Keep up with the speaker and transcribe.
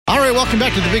welcome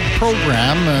back to the big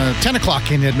program. 10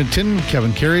 o'clock in Edmonton.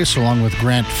 Kevin Karius along with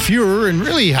Grant Fuhrer, and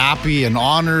really happy and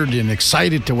honored and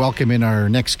excited to welcome in our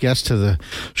next guest to the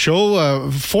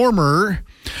show. Former,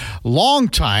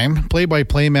 long-time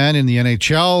play-by-play man in the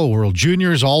NHL, World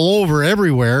Juniors, all over,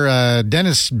 everywhere.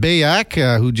 Dennis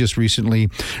Bayak, who just recently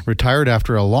retired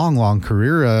after a long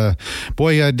career.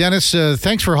 Dennis,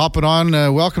 thanks for hopping on.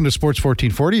 Welcome to Sports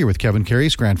 1440. You're with Kevin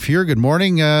Karius, Grant Fuhrer. Good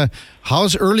morning.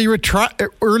 How's early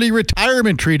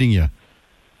retirement treating you?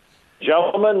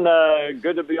 Gentlemen,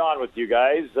 good to be on with you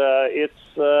guys.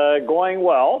 It's going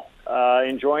well.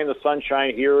 Enjoying the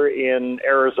sunshine here in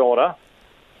Arizona.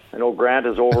 I know Grant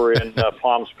is over in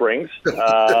Palm Springs.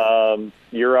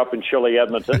 You're up in chilly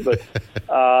Edmonton, but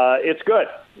it's good.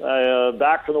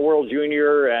 Back from the World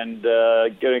Junior and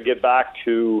going to get back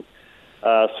to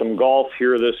some golf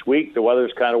here this week. The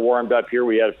weather's kind of warmed up here.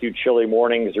 We had a few chilly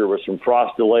mornings. There were some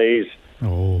frost delays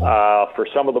for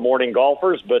some of the morning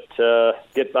golfers, but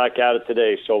get back at it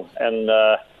today.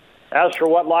 As for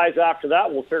what lies after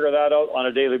that, we'll figure that out on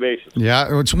a daily basis.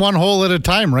 Yeah, it's one hole at a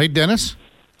time, right, Dennis?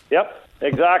 Yep.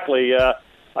 Exactly.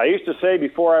 I used to say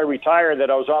before I retired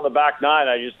that I was on the back nine.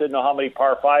 I just didn't know how many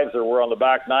par fives there were on the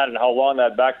back nine and how long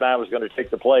that back nine was going to take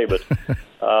to play. But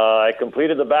I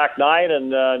completed the back nine,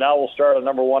 and now we'll start on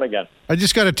number one again. I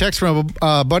just got a text from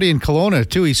a buddy in Kelowna,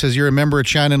 too. He says you're a member at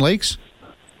Shannon Lakes?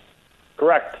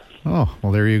 Correct. Oh,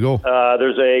 well, there you go.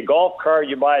 There's a golf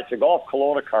card you buy. It's a Golf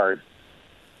Kelowna card.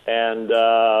 And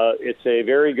it's a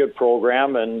very good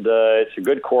program, and it's a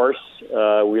good course.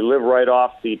 We live right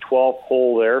off the 12th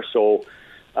hole there, so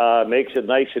it makes it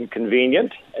nice and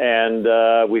convenient.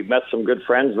 And we've met some good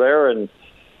friends there, and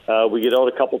we get out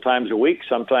a couple times a week,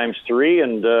 sometimes three,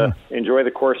 and enjoy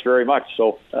the course very much.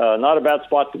 So not a bad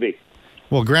spot to be.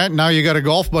 Well, Grant, now you got a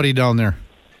golf buddy down there.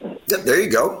 Yeah, there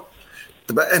you go.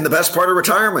 And the best part of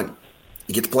retirement,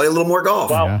 you get to play a little more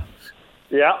golf. Well,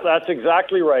 yeah, that's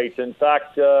exactly right. In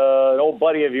fact, an old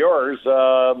buddy of yours,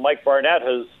 Mike Barnett,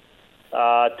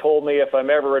 has told me if I'm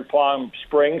ever in Palm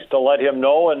Springs to let him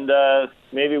know, and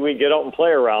maybe we get out and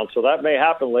play around. So that may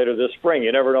happen later this spring.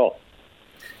 You never know.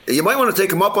 You might want to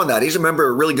take him up on that. He's a member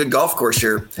of a really good golf course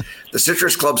here. The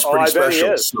Citrus Club's pretty special. Bet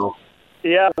he is. So.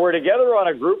 Yeah, we're together on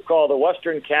a group called the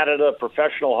Western Canada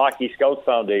Professional Hockey Scouts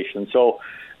Foundation. So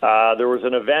there was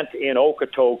an event in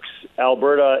Okotoks,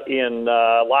 Alberta, in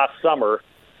last summer,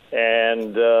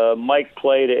 and Mike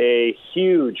played a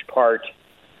huge part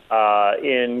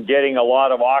in getting a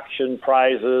lot of auction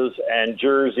prizes and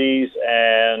jerseys,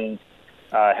 and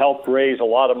helped raise a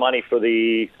lot of money for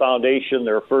the foundation,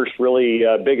 their first really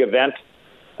big event.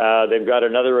 They've got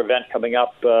another event coming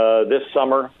up this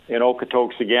summer in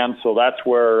Okotoks again, so that's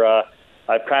where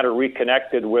I've kind of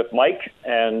reconnected with Mike,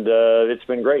 and it's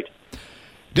been great.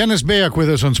 Dennis Bayak with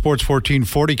us on Sports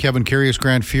 1440. Kevin Karius,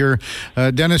 Grant Fuhrer.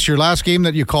 Dennis, your last game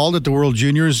that you called at the World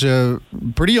Juniors,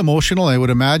 pretty emotional, I would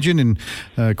imagine.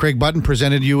 And Craig Button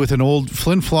presented you with an old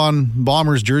Flin Flon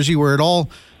Bombers jersey where it all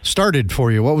started for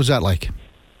you. What was that like?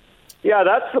 Yeah,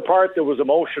 that's the part that was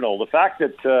emotional. The fact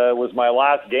that it was my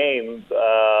last game,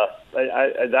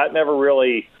 that never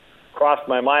really crossed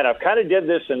my mind. I've kind of did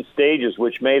this in stages,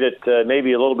 which made it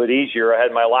maybe a little bit easier. I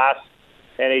had my last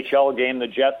NHL game, the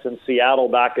Jets in Seattle,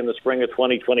 back in the spring of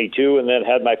 2022, and then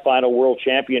had my final World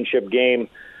Championship game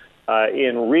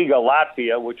in Riga,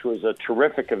 Latvia, which was a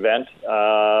terrific event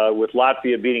with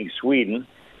Latvia beating Sweden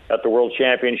at the World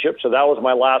Championship. So that was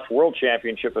my last World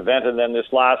Championship event, and then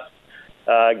this last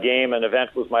game and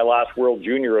event was my last World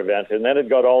Junior event. And then it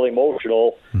got all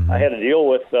emotional. Mm-hmm. I had to deal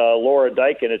with Laura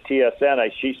Dykin at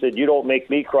TSN. She said, "You don't make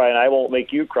me cry, and I won't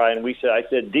make you cry." And I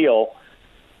said, "Deal."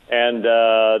 And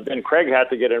then Craig had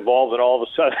to get involved, and all of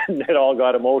a sudden it all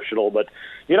got emotional. But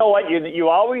you know what? You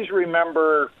always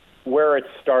remember where it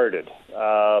started.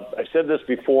 I've said this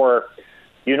before.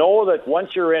 You know that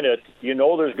once you're in it, you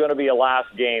know there's going to be a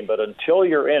last game. But until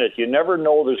you're in it, you never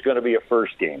know there's going to be a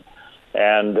first game.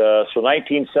 And so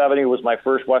 1970 was my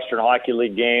first Western Hockey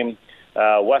League game,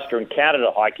 Western Canada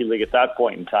Hockey League at that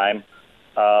point in time,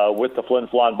 with the Flin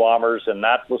Flon Bombers, and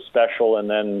that was special. And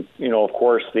then, of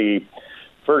course, the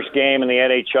first game in the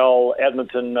NHL,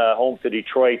 Edmonton home to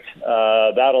Detroit,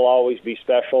 that'll always be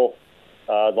special.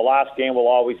 The last game will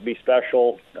always be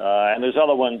special. And there's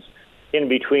other ones in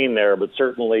between there, but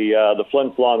certainly the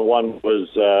Flin Flon one was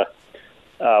a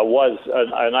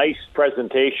nice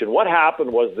presentation. What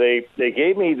happened was they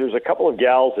gave me, there's a couple of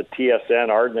gals at TSN,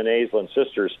 Arden and Aislinn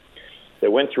sisters, they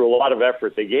went through a lot of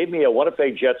effort. They gave me a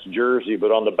Winnipeg Jets jersey,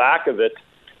 but on the back of it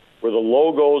were the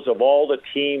logos of all the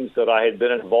teams that I had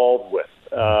been involved with.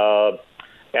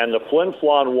 And the Flin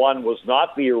Flon one was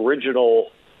not the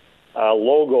original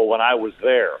logo when I was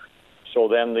there. So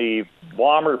then the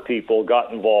Bomber people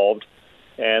got involved,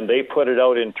 and they put it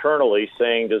out internally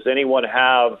saying, does anyone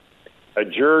have a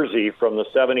jersey from the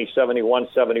 70, 71,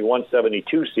 71,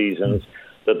 72 seasons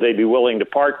that they'd be willing to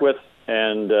part with?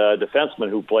 And a defenseman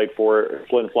who played for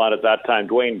Flin Flon at that time,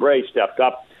 Dwayne Bray, stepped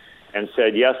up and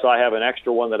said, yes, I have an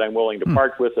extra one that I'm willing to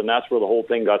part with, and that's where the whole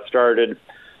thing got started.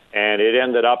 And it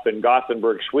ended up in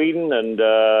Gothenburg, Sweden, and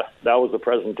that was the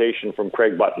presentation from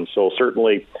Craig Button. So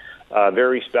certainly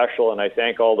very special, and I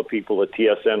thank all the people at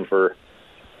TSN for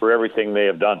everything they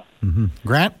have done. Mm-hmm.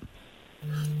 Grant?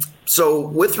 So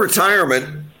with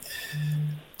retirement,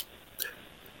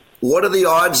 what are the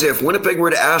odds if Winnipeg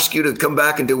were to ask you to come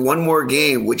back and do one more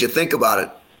game? Would you think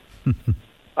about it?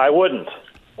 I wouldn't,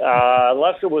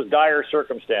 unless it was dire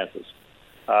circumstances.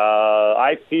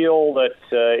 I feel that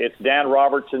it's Dan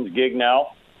Robertson's gig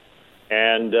now,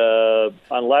 and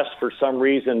unless for some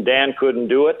reason Dan couldn't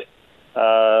do it,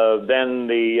 then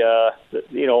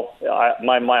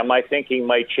my thinking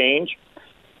might change.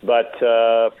 But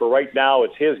for right now,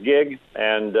 it's his gig,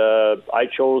 and I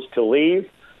chose to leave,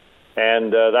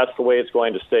 and that's the way it's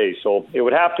going to stay. So it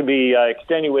would have to be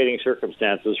extenuating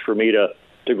circumstances for me to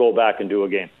go back and do a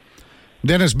game.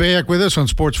 Dennis Bayak with us on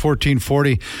Sports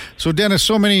 1440. So, Dennis,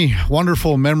 so many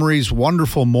wonderful memories,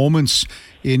 wonderful moments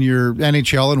in your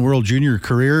NHL and World Junior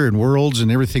career and Worlds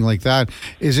and everything like that.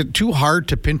 Is it too hard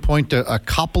to pinpoint a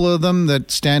couple of them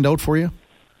that stand out for you?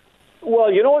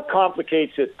 Well, you know what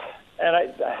complicates it,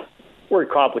 and word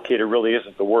complicated really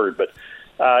isn't the word, but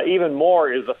even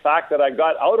more is the fact that I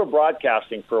got out of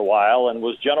broadcasting for a while and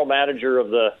was general manager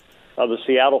of the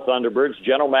Seattle Thunderbirds,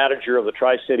 general manager of the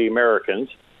Tri-City Americans.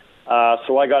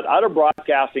 So I got out of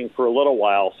broadcasting for a little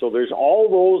while. So there's all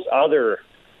those other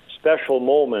special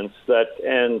moments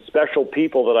and special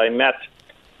people that I met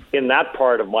in that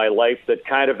part of my life that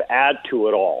kind of add to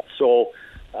it all. So,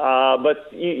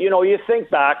 but you think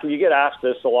back, and you get asked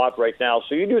this a lot right now.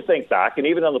 So you do think back, and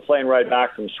even on the plane ride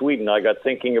back from Sweden, I got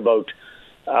thinking about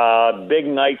big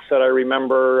nights that I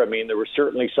remember. I mean, there were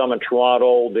certainly some in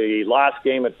Toronto. The last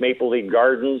game at Maple Leaf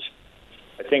Gardens,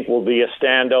 I think, will be a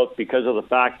standout because of the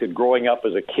fact that growing up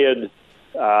as a kid,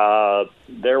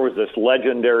 there was this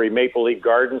legendary Maple Leaf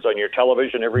Gardens on your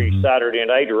television every Saturday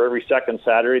night or every second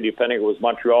Saturday, depending if it was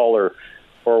Montreal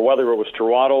or whether it was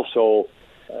Toronto. So,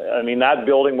 I mean, that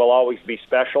building will always be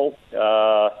special. In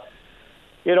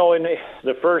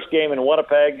the first game in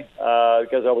Winnipeg,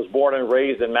 because I was born and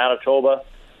raised in Manitoba,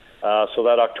 so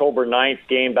that October 9th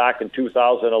game back in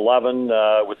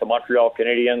 2011 with the Montreal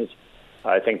Canadiens,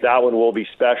 I think that one will be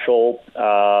special.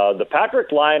 The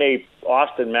Patrick Laine,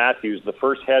 Austin Matthews, the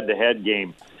first head-to-head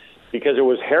game, because it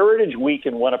was Heritage Week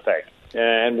in Winnipeg.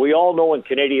 And we all know in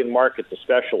Canadian markets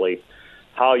especially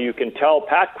how you can tell.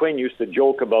 Pat Quinn used to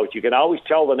joke about, you can always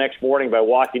tell the next morning by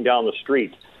walking down the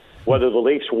street whether the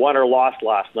Leafs won or lost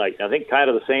last night. And I think kind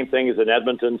of the same thing as in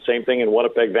Edmonton, same thing in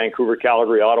Winnipeg, Vancouver,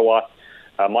 Calgary, Ottawa,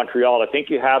 Montreal. I think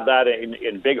you have that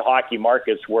in big hockey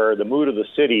markets where the mood of the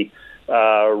city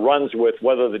runs with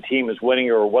whether the team is winning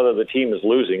or whether the team is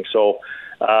losing. So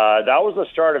that was the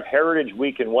start of Heritage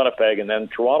Week in Winnipeg, and then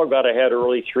Toronto got ahead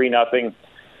early 3-0,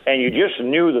 and you just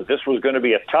knew that this was going to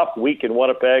be a tough week in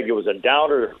Winnipeg. It was a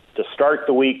downer to start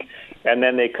the week, and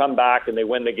then they come back and they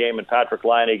win the game, and Patrick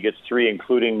Laine gets 3,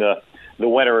 including the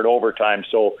winner in overtime.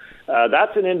 So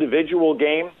that's an individual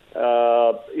game.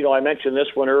 I mentioned this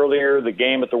one earlier, the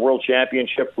game at the World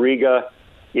Championship,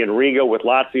 in Riga with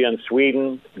Latvia and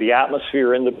Sweden. The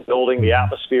atmosphere in the building, the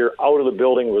atmosphere out of the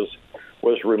building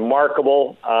was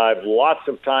remarkable. I have lots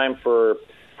of time for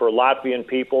Latvian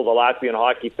people, the Latvian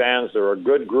hockey fans. They're a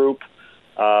good group.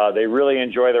 They really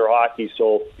enjoy their hockey.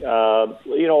 So,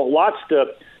 lots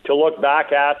to look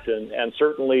back at, and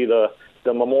certainly the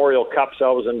Memorial Cups I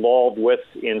was involved with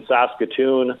in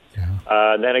Saskatoon,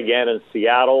 and then again in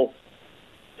Seattle.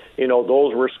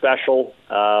 Those were special.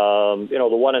 The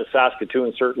one in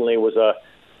Saskatoon certainly was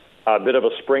a bit of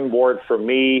a springboard for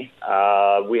me.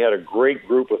 We had a great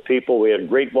group of people. We had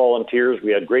great volunteers.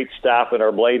 We had great staff in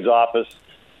our Blades office.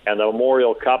 And the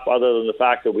Memorial Cup, other than the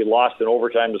fact that we lost in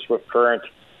overtime to Swift Current,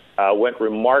 went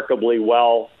remarkably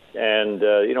well. And,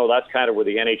 that's kind of where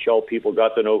the NHL people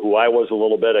got to know who I was a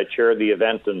little bit. I chaired the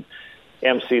event and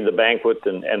emceed the banquet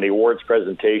and the awards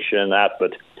presentation and that.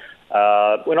 But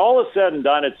when all is said and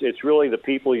done, it's really the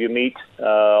people you meet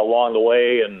along the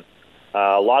way, and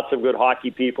lots of good hockey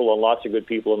people and lots of good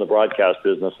people in the broadcast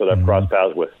business that I've crossed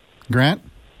paths with. Grant?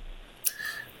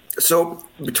 So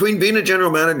between being a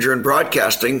general manager and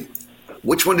broadcasting,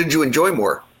 which one did you enjoy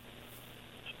more?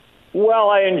 Well,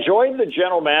 I enjoyed the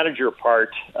general manager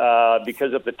part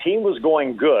because if the team was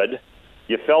going good,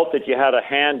 you felt that you had a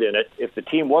hand in it. If the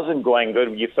team wasn't going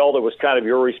good, you felt it was kind of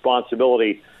your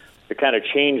responsibility to kind of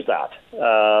change that.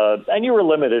 And you were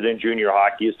limited in junior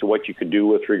hockey as to what you could do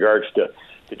with regards to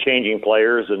changing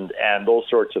players and those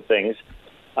sorts of things.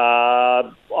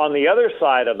 On the other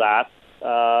side of that,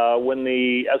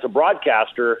 as a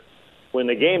broadcaster, when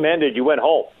the game ended, you went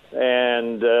home,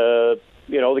 and the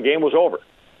game was over.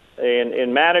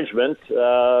 In management,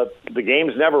 the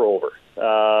game's never over.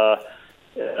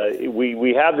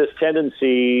 We have this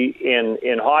tendency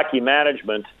in hockey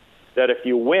management that if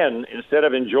you win, instead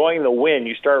of enjoying the win,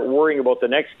 you start worrying about the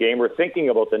next game or thinking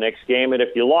about the next game. And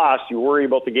if you lost, you worry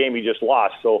about the game you just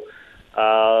lost. So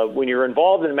when you're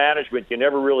involved in management, you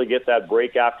never really get that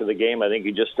break after the game. I think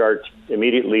you just start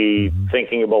immediately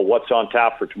thinking about what's on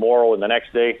tap for tomorrow and the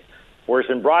next day. Whereas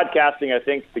in broadcasting, I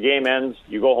think the game ends,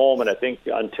 you go home, and I think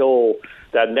until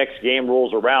that next game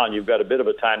rolls around, you've got a bit of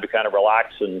a time to kind of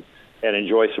relax and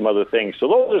enjoy some other things. So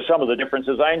those are some of the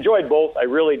differences. I enjoyed both. I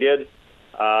really did.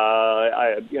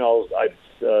 I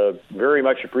very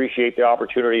much appreciate the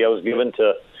opportunity I was given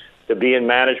to be in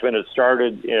management. It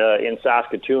started in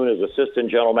Saskatoon as assistant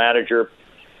general manager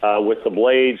with the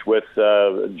Blades, with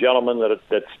a gentleman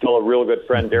that's still a real good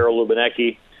friend, Darryl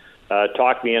Lubinecki,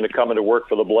 talked me into coming to work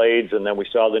for the Blades, and then we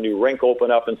saw the new rink open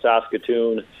up in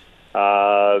Saskatoon. Then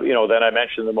I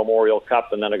mentioned the Memorial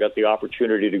Cup, and then I got the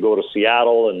opportunity to go to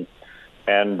Seattle,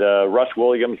 and Russ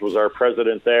Williams was our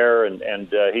president there, and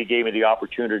he gave me the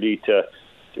opportunity to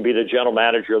be the general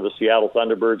manager of the Seattle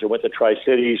Thunderbirds. I went to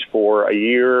Tri-Cities for a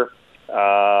year,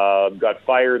 got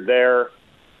fired there,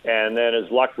 and then as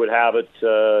luck would have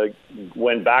it,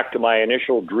 went back to my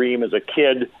initial dream as a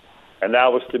kid, and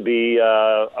that was to be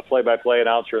a play-by-play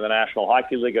announcer in the National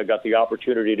Hockey League. I got the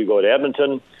opportunity to go to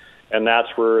Edmonton, and that's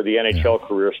where the NHL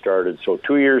career started. So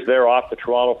 2 years there, off to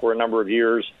Toronto for a number of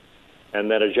years, and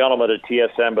then a gentleman at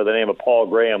TSN by the name of Paul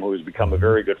Graham, who has become a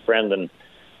very good friend and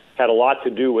had a lot to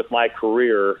do with my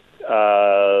career.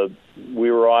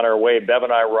 We were on our way, Bev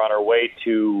and I were on our way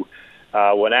to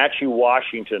Wenatchee,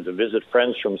 Washington, to visit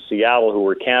friends from Seattle who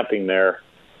were camping there.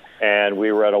 And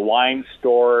we were at a wine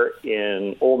store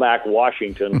in Omak,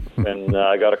 Washington, and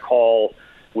I got a call,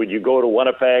 would you go to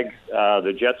Winnipeg?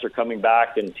 The Jets are coming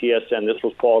back, and TSN, this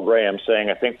was Paul Graham, saying,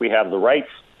 I think we have the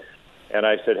rights. And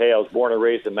I said, hey, I was born and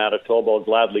raised in Manitoba. I'll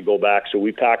gladly go back. So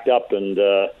we packed up, and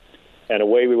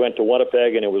away we went to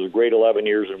Winnipeg, and it was a great 11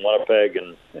 years in Winnipeg,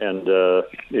 and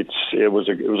it was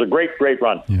a great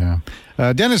run. Yeah.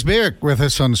 Dennis Bayek with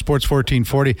us on Sports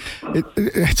 1440.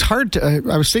 It's hard to,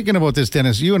 I was thinking about this,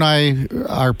 Dennis. You and I,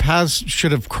 our paths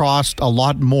should have crossed a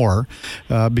lot more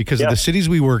because of the cities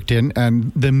we worked in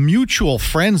and the mutual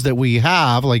friends that we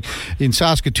have, like in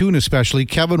Saskatoon especially.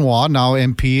 Kevin Waugh, now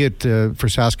MP for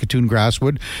Saskatoon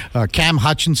Grasswood. Cam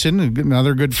Hutchinson,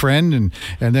 another good friend.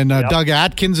 And then Doug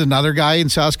Atkins, another guy in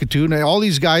Saskatoon. All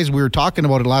these guys, we were talking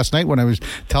about it last night when I was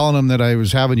telling them that I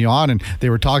was having you on, and they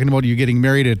were talking about you getting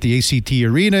married at the ACT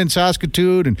Arena in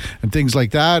Saskatoon and things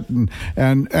like that,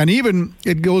 and even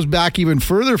it goes back even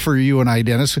further for you and I,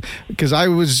 Dennis, because I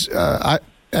was I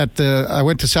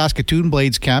went to Saskatoon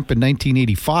Blades camp in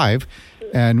 1985,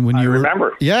 and when you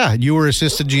were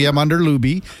assistant GM under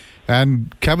Luby,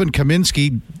 and Kevin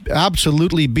Kaminski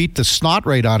absolutely beat the snot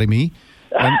right out of me.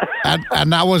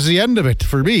 And that was the end of it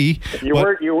for me. You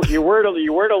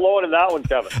weren't alone in that one,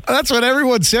 Kevin. That's what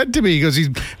everyone said to me, because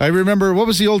I remember, what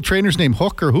was the old trainer's name?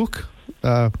 Hook?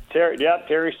 Terry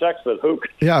Sexsmith, Hook.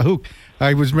 Yeah, Hook.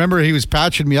 I remember he was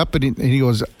patching me up, and he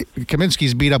goes,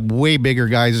 Kaminski's beat up way bigger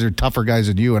guys or tougher guys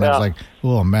than you, and I was like,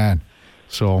 oh man.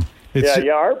 So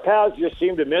our paths just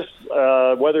seem to miss,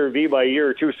 whether it be by a year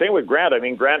or two. Same with Grant. I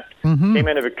mean, Grant came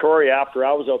into Victoria after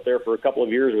I was out there for a couple of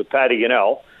years with Patty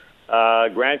Gunnell.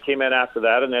 Grant came in after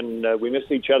that, and then we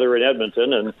missed each other in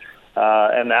Edmonton and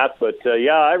that. But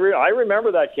I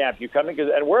remember that camp. You coming,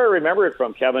 and where I remember it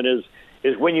from, Kevin,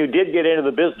 is when you did get into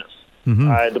the business,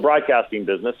 the broadcasting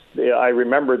business. I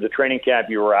remember the training camp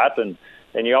you were at, and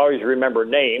you always remember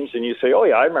names, and you say, oh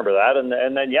yeah, I remember that,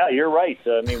 and then you're right.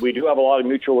 I mean, we do have a lot of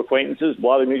mutual acquaintances, a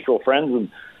lot of mutual friends,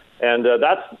 and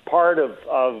that's part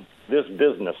of this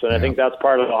business, and I think that's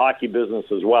part of the hockey business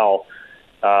as well.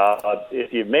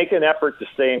 If you make an effort to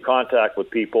stay in contact with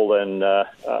people, then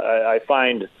I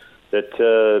find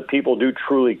that people do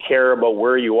truly care about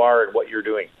where you are and what you're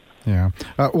doing. Yeah.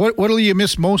 What do you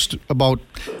miss most about,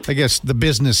 I guess, the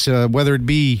business, whether it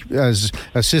be as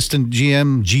assistant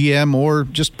GM, or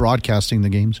just broadcasting the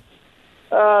games?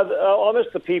 I'll miss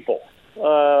the people.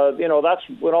 That's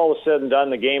when all is said and done.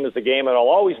 The game is the game, and I'll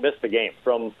always miss the game.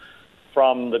 From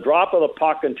the drop of the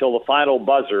puck until the final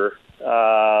buzzer,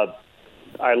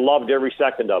 I loved every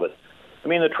second of it. I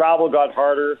mean, the travel got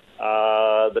harder.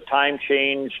 The time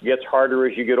change gets harder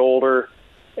as you get older,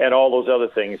 and all those other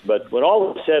things. But when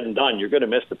all is said and done, you're going to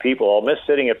miss the people. I'll miss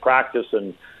sitting at practice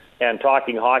and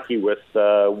talking hockey with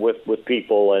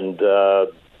people and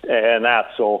that.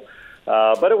 So,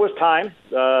 but it was time.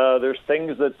 There's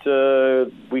things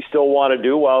that we still want to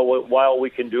do while we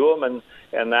can do them,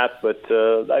 and that. But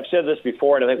I've said this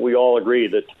before, and I think we all agree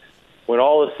that when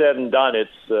all is said and done,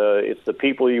 it's the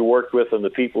people you worked with and the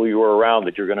people you were around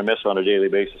that you're going to miss on a daily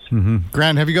basis. Mm-hmm.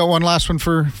 Grant, have you got one last one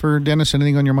for Dennis?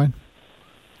 Anything on your mind?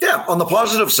 Yeah, on the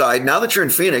positive side, now that you're in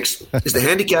Phoenix, is the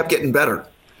handicap getting better?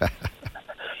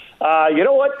 You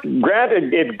know what, Grant,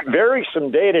 it varies from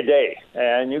day to day,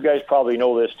 and you guys probably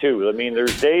know this too. I mean,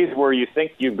 there's days where you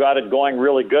think you've got it going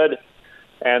really good,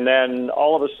 and then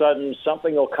all of a sudden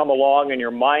something will come along and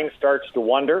your mind starts to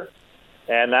wonder,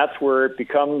 and that's where it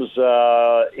becomes,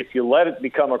 if you let it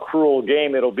become a cruel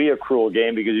game, it'll be a cruel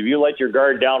game, because if you let your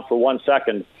guard down for 1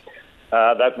 second,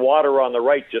 that water on the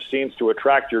right just seems to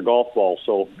attract your golf ball.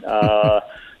 So,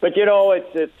 but you know,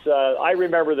 it's. I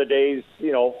remember the days,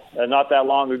 you know, not that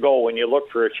long ago when you look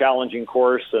for a challenging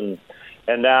course, and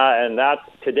that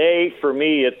today for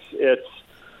me, it's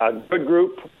a good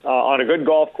group on a good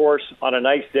golf course on a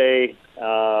nice day,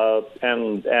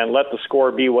 and let the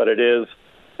score be what it is,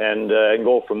 and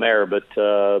go from there. But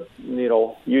you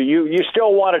know, you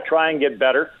still want to try and get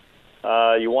better.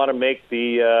 You want to make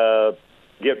the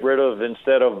get rid of,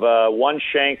 instead of one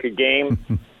shank a game,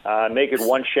 make it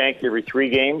one shank every 3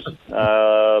 games,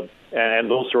 and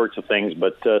those sorts of things.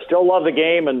 But still love the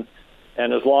game, and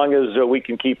as long as we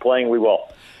can keep playing, we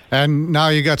will. And now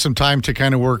you got some time to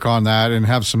kind of work on that and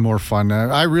have some more fun.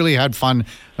 I really had fun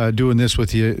doing this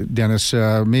with you, Dennis.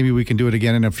 Maybe we can do it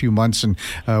again in a few months. And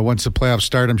once the playoffs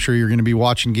start, I'm sure you're going to be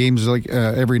watching games like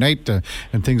every night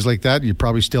and things like that. You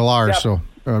probably still are. Yep. So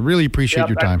really appreciate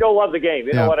your time. I still love the game.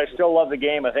 You know what? I still love the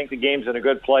game. I think the game's in a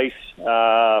good place.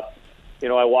 You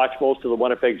know, I watch most of the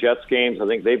Winnipeg Jets games. I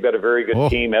think they've got a very good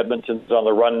team. Edmonton's on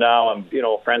the run now. I'm, you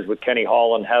know, friends with Kenny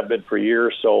Holland, have been for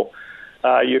years. So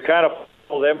you kind of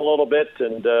follow them a little bit,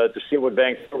 and to see what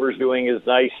Vancouver's doing is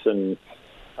nice. And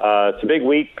it's a big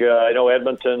week. I know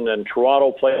Edmonton and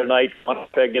Toronto play tonight.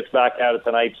 Winnipeg gets back at it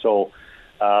tonight. So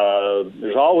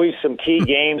there's always some key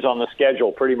games on the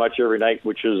schedule pretty much every night,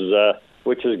 which is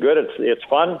good. It's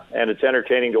fun, and it's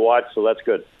entertaining to watch, so that's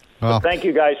good. Well, so thank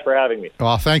you guys for having me.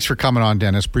 Well, thanks for coming on,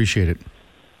 Dennis. Appreciate it.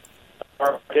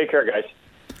 All right, take care, guys.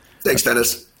 Thanks,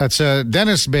 Dennis. That's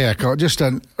Dennis Beck. Just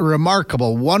a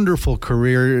remarkable, wonderful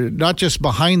career, not just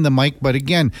behind the mic, but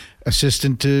again,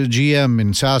 assistant to GM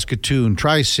in Saskatoon,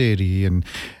 Tri-City,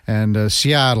 and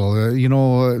Seattle, you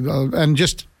know, and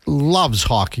just loves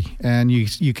hockey. And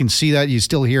you can see that, you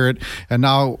still hear it. And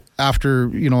now after,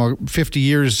 you know, 50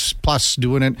 years plus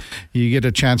doing it, you get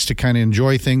a chance to kind of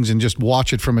enjoy things and just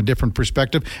watch it from a different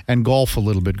perspective and golf a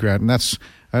little bit, Grant. And that's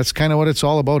kind of what it's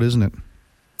all about, isn't it?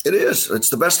 It is.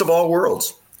 It's the best of all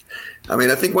worlds. I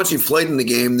mean, I think once you've played in the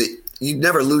game, you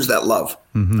never lose that love.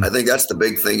 Mm-hmm. I think that's the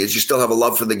big thing, is you still have a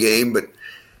love for the game, but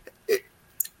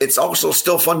it's also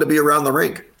still fun to be around the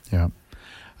rink. Yeah.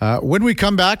 When we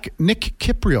come back, Nick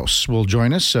Karius will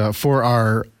join us for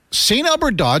our St.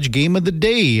 Albert Dodge Game of the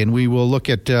Day, and we will look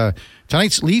at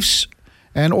tonight's Leafs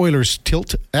and Oilers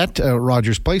tilt at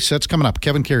Rogers Place. That's coming up.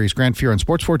 Kevin Karius, Grant Fuhr on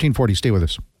Sports 1440. Stay with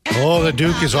us. Oh, the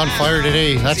Duke is on fire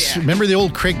today. Remember the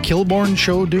old Craig Kilborn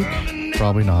show, Duke?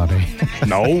 Probably not, eh?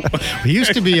 No. He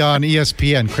used to be on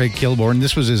ESPN, Craig Kilborn.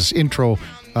 This was his intro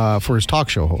for his talk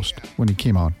show host when he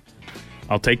came on.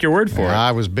 I'll take your word for it.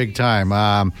 It was big time.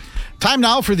 Time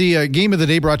now for the Game of the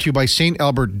Day, brought to you by St.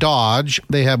 Albert Dodge.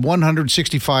 They have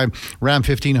 165 Ram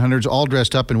 1500s all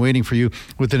dressed up and waiting for you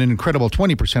with an incredible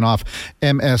 20% off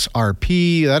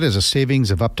MSRP. That is a savings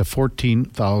of up to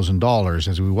 $14,000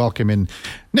 as we welcome in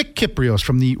Nick Karius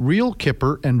from the Real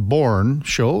Kipper and Born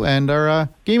show and our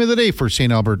Game of the Day for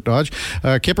St. Albert Dodge.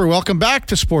 Kipper, welcome back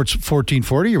to Sports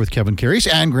 1440. You're with Kevin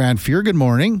Karius and Grant Fuhr. Good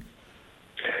morning.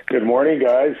 Good morning,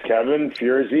 guys. Kevin,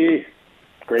 Furzy.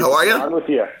 Great How are to be you? on with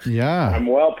you. Yeah. I'm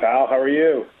well, pal. How are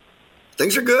you?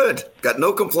 Things are good. Got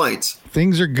no complaints.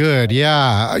 Things are good,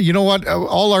 yeah. You know what?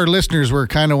 All our listeners were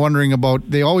kind of wondering about,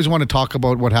 they always want to talk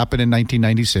about what happened in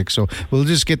 1996, so we'll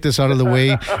just get this out of the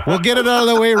way. We'll get it out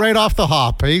of the way right off the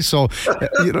hop, eh? So,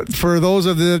 you know, for those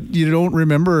of you don't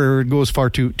remember, or it goes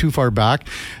too far back,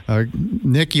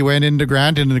 Nick, you went into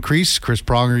Grant into the crease. Chris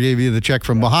Pronger gave you the check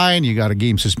from behind. You got a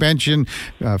game suspension.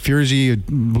 Furzy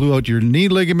blew out your knee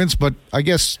ligaments, but I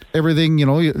guess everything, you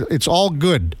know, it's all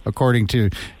good according to,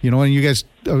 you know, and you guys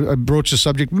broached the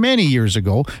subject many years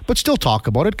ago, but still talk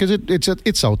about it because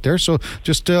it's out there. So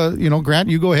just, you know, Grant,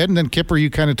 you go ahead, and then Kipper, you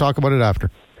kind of talk about it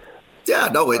after. Yeah,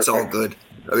 no, it's all good.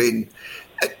 I mean,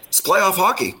 it's playoff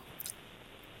hockey.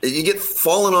 You get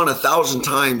fallen on 1,000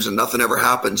 times and nothing ever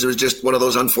happens. It was just one of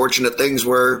those unfortunate things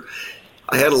where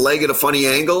I had a leg at a funny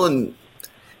angle and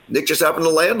Nick just happened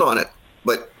to land on it.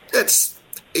 But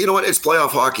you know what? It's playoff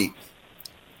hockey.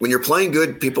 When you're playing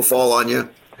good, people fall on you.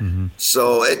 Mm-hmm.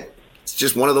 So it's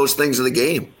just one of those things of the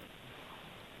game.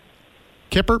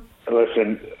 Kipper?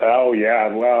 Listen,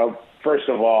 well, first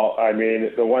of all, I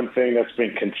mean, the one thing that's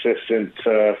been consistent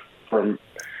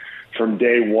from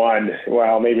day one,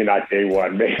 well, maybe not day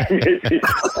one, maybe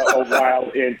a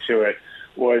while into it,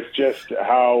 was just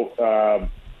how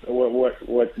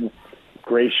what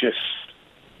gracious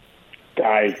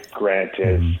guy Grant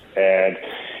is. And,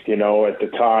 you know, at the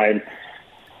time,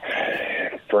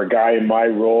 for a guy in my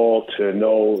role to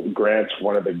know Grant's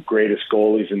one of the greatest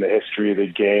goalies in the history of the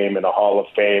game and a Hall of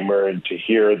Famer, and to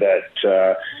hear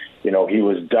that, he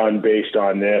was done based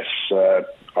on this,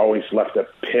 always left a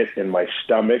pit in my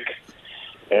stomach.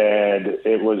 And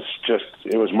it was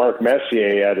Mark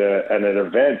Messier at an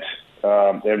event.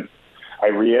 And I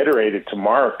reiterated to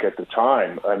Mark at the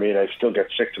time, I mean, I still get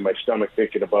sick to my stomach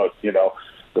thinking about,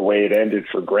 the way it ended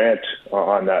for Grant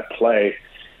on that play.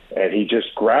 And he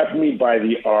just grabbed me by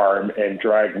the arm and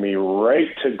dragged me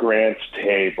right to Grant's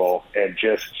table and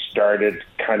just started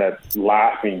kind of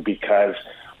laughing because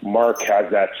Mark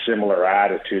has that similar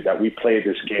attitude that we play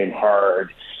this game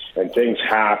hard and things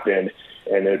happen,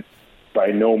 and it by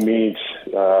no means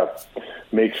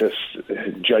makes us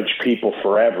judge people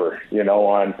forever,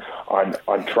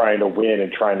 on trying to win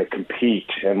and trying to compete.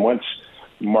 And once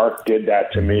Mark did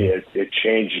that to me, it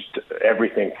changed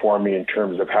everything for me in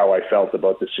terms of how I felt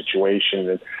about the situation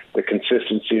and the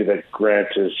consistency that Grant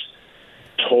has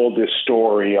told this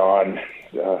story on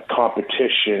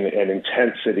competition and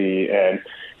intensity and,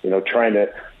 trying to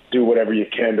do whatever you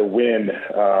can to win.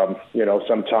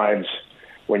 Sometimes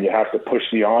when you have to push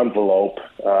the envelope,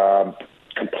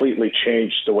 completely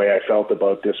changed the way I felt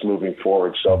about this moving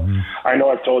forward. So I know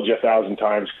I've told you 1,000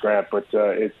 times, Grant, but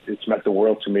it's meant the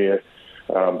world to me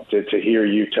to hear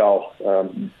you tell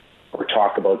or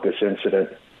talk about this incident.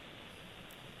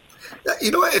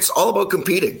 It's all about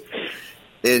competing.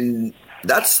 And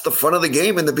that's the fun of the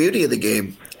game and the beauty of the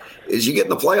game is you get in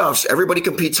the playoffs, everybody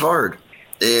competes hard.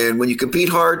 And when you compete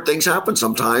hard, things happen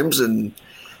sometimes, and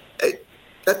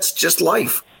that's just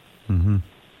life. Mm-hmm.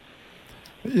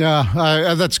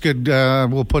 Yeah, that's good.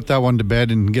 We'll put that one to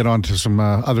bed and get on to some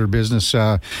other business.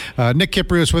 Nick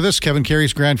Karius with us, Kevin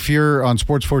Karius, Grant Fuhr on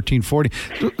Sports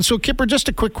 1440. So, Kipper, just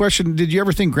a quick question. Did you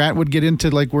ever think Grant would get into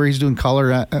where he's doing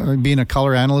being a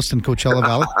color analyst in Coachella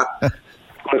Valley?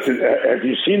 Listen, have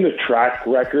you seen the track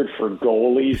record for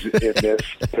goalies in this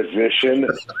position?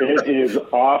 It is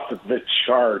off the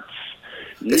charts.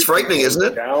 It's frightening,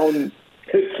 isn't it?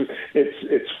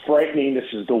 It's frightening.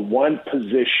 This is the one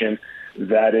position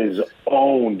that is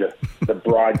owned the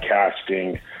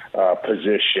broadcasting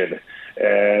position.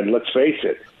 And let's face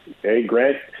it, hey,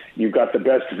 Grant, you've got the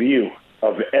best view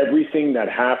of everything that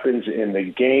happens in the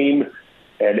game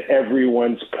and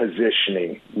everyone's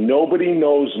positioning. Nobody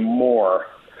knows more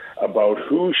about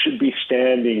who should be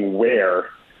standing where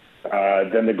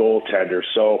than the goaltender.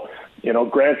 So,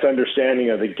 Grant's understanding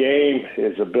of the game,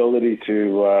 his ability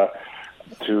to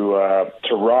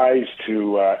rise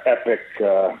to epic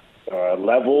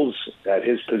levels at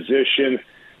his position.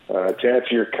 To answer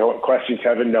your question,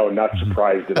 Kevin, no, not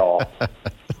surprised at all.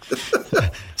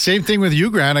 Same thing with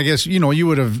you, Grant. I guess, you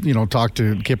would have, talked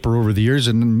to Kipper over the years,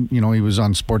 and, he was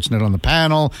on Sportsnet on the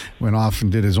panel, went off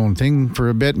and did his own thing for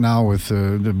a bit now with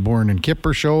the Bourne and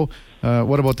Kipper show.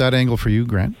 What about that angle for you,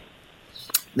 Grant?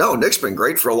 No, Nick's been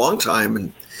great for a long time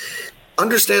and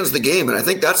understands the game. And I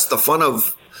think that's the fun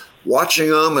of watching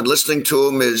him and listening to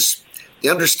him is the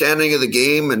understanding of the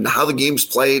game and how the game's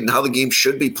played and how the game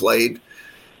should be played.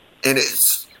 And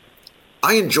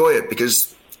I enjoy it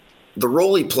because the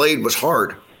role he played was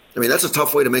hard. I mean, that's a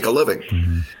tough way to make a living.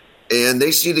 Mm-hmm. And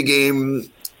they see the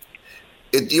game,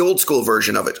 the old school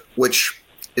version of it, which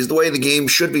is the way the game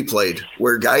should be played,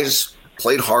 where guys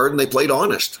played hard and they played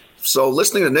honest. So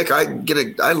listening to Nick,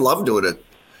 I love doing it.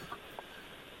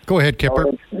 Go ahead, Kipper.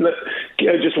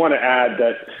 I just want to add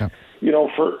that,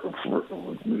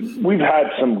 we've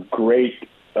had some great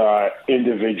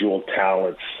individual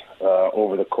talents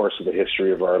over the course of the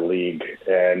history of our league,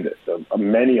 and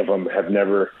many of them have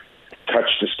never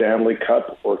touched a Stanley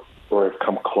Cup or have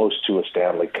come close to a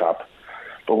Stanley Cup.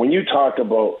 But when you talk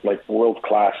about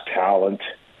world-class talent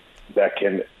that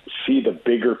can see the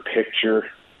bigger picture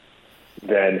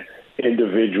than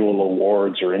individual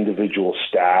awards or individual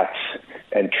stats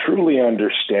and truly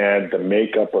understand the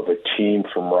makeup of a team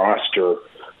from roster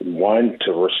 21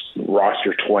 to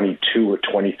roster 22 or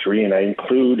 23, and I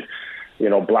include,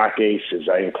 black aces.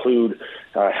 I include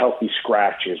healthy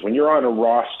scratches. When you're on a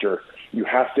roster, you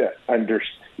have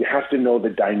to know the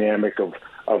dynamic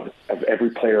of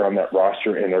every player on that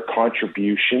roster and their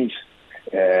contributions.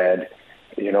 And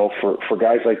for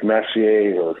guys like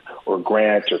Messier or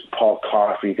Grant or Paul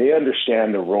Coffey, they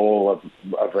understand the role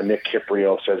of a Nick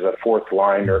Karius as a fourth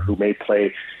liner who may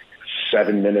play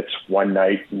 7 minutes one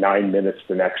night, 9 minutes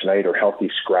the next night, or healthy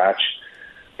scratch.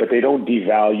 But they don't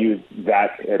devalue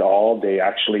that at all. They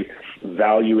actually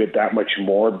value it that much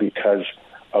more because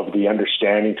of the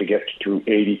understanding to get through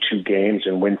 82 games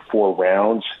and win 4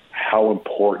 rounds, how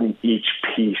important each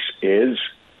piece is.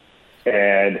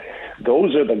 And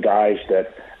those are the guys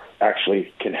that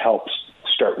actually can help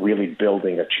start really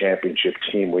building a championship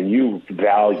team. When you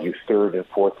value third and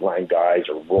fourth line guys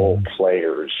or role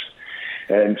players,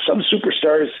 and some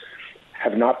superstars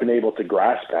have not been able to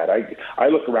grasp that. I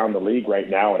look around the league right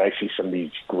now and I see some of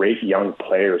these great young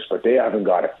players, but they haven't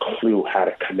got a clue how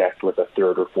to connect with a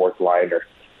third or fourth liner.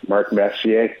 Mark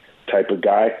Messier type of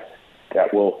guy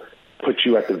that will put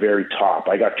you at the very top.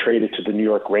 I got traded to the New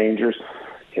York Rangers.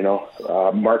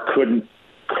 Mark couldn't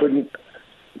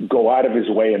go out of his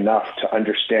way enough to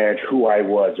understand who I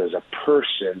was as a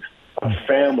person, a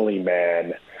family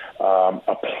man,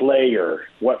 a player.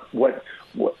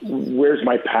 Where's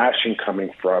my passion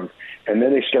coming from? And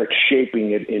then they start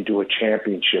shaping it into a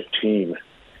championship team.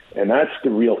 And that's the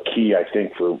real key, I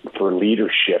think, for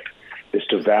leadership, is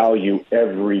to value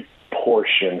every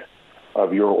portion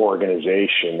of your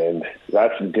organization. And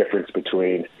that's the difference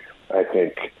between, I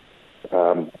think,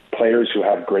 players who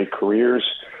have great careers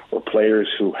or players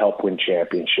who help win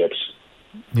championships.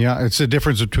 Yeah, it's the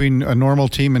difference between a normal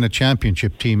team and a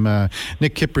championship team.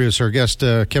 Nick Karius, our guest,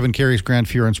 Kevin Karius, Grant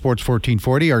Fuhr on Sports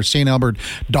 1440. Our St. Albert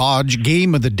Dodge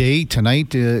game of the day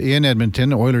tonight in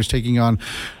Edmonton. Oilers taking on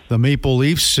the Maple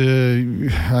Leafs.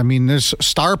 There's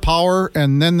star power,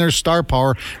 and then there's star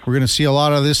power. We're going to see a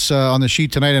lot of this on the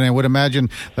sheet tonight, and I would imagine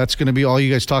that's going to be all you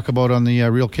guys talk about on the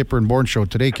Real Kipper and Bourne show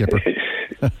today, Kipper.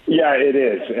 Yeah, it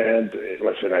is. And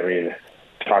listen,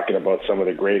 talking about some of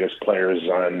the greatest players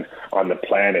on the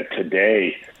planet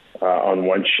today on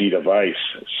one sheet of ice.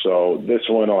 So this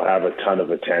one will have a ton of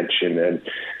attention. And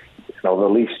the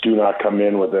Leafs do not come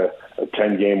in with a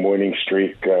 10-game winning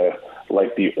streak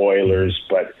like the Oilers,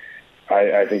 but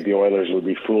I think the Oilers would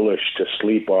be foolish to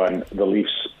sleep on the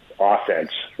Leafs'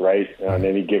 offense, right, on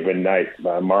any given night.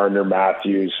 Marner,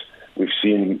 Matthews, we've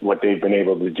seen what they've been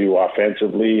able to do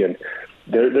offensively, and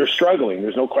they're struggling.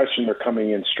 There's no question they're coming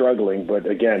in struggling. But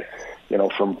again,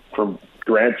 from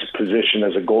Grant's position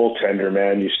as a goaltender,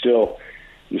 man, you still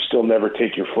never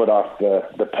take your foot off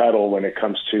the pedal when it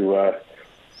comes to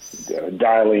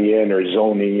dialing in or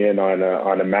zoning in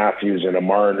on a Matthews and a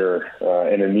Marner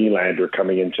and a Nylander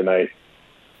coming in tonight.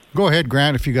 Go ahead,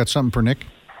 Grant, if you got something for Nick.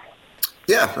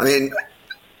 Yeah,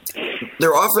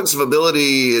 their offensive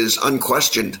ability is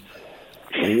unquestioned.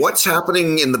 What's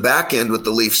happening in the back end with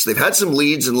the Leafs? They've had some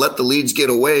leads and let the leads get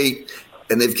away,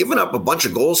 and they've given up a bunch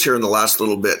of goals here in the last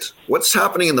little bit. What's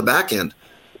happening in the back end?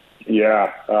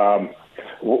 Yeah.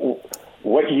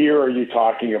 What year are you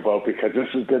talking about? Because this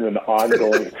has been an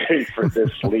ongoing thing for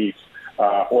this Leafs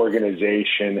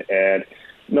organization, and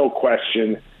no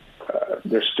question,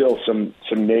 there's still some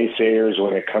naysayers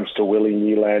when it comes to Willie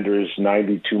Nylander's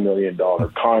 $92 million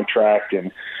contract,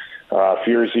 and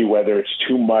Fierzy, whether it's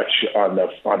too much on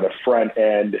the front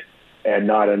end and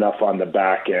not enough on the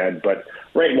back end. But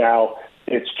right now,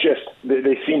 it's just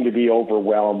they seem to be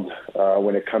overwhelmed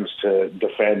when it comes to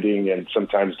defending, and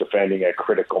sometimes defending at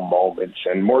critical moments.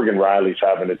 And Morgan Riley's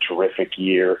having a terrific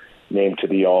year, named to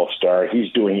the All-Star.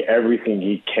 He's doing everything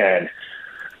he can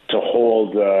to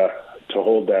hold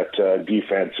that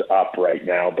defense up right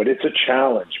now. But it's a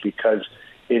challenge because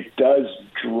it does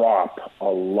drop a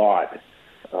lot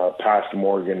past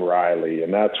Morgan Riley,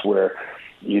 and that's where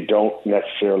you don't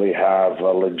necessarily have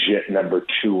a legit number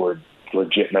 2 or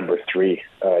legit number 3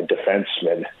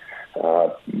 defenseman.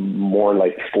 More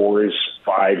like 4s,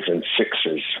 5s, and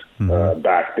 6s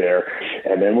back there.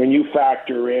 And then when you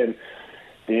factor in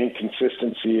the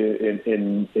inconsistency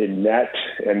in net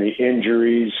and the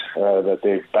injuries that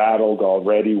they've battled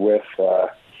already with,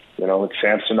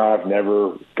 Samsonov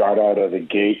never got out of the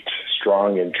gate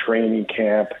strong in training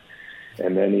camp.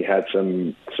 And then he had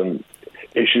some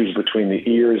issues between the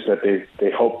ears that they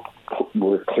hope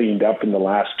were cleaned up in the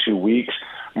last 2 weeks.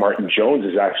 Martin Jones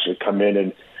has actually come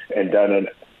in and done an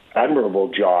admirable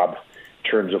job in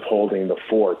terms of holding the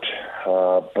fort.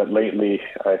 But lately,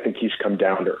 I think he's come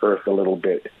down to earth a little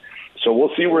bit. So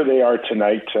we'll see where they are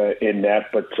tonight in net.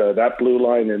 But that blue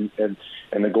line and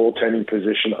the goaltending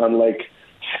position, unlike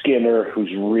Skinner,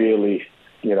 who's really,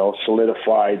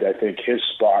 solidified, I think, his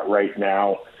spot right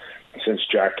now since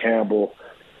Jack Campbell.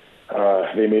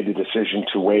 They made the decision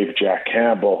to waive Jack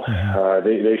Campbell.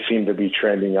 They seem to be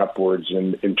trending upwards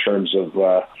in terms of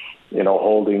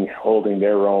holding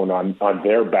their own on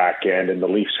their back end, and the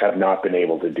Leafs have not been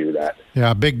able to do that.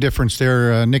 Yeah, big difference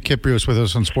there. Nick Karius with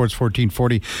us on Sports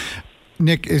 1440.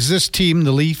 Nick, is this team,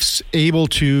 the Leafs, able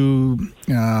to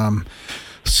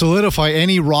solidify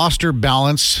any roster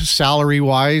balance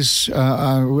salary-wise?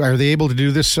 Are they able to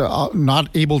do this? Not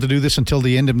able to do this until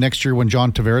the end of next year when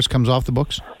John Tavares comes off the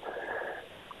books?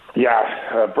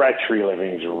 Yeah, Brad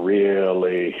Treliving's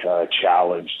really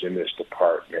challenged in this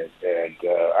department, and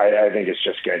I think it's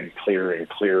just getting clearer and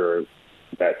clearer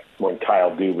that when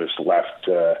Kyle Dubas left,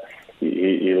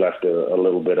 he left a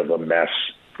little bit of a mess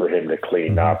for him to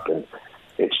clean up, and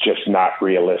it's just not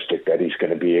realistic that he's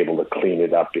going to be able to clean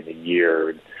it up in a year.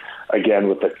 And again,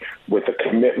 with the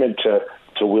commitment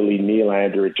to Willie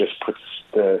Nylander, it just puts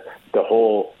the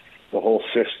whole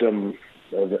system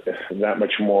that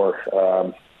much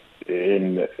more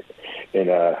in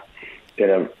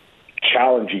a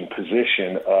challenging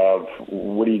position of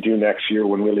what do you do next year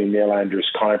when Willie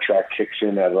Nylander's contract kicks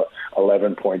in at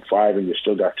 11.5 and you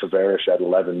still got Tavares at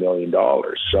 $11 million.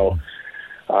 So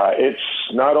it's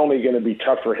not only going to be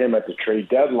tough for him at the trade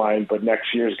deadline, but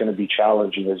next year is going to be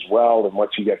challenging as well. And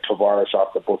once you get Tavares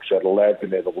off the books at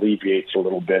 11, it alleviates a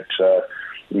little bit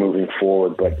moving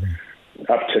forward. But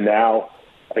up to now,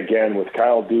 again, with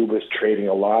Kyle Dubas trading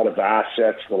a lot of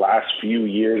assets the last few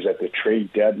years at the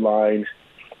trade deadline,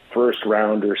 first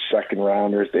rounders, second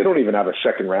rounders, they don't even have a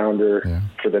second rounder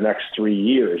for the next 3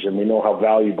 years. And we know how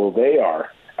valuable they are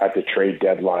at the trade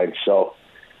deadline. So,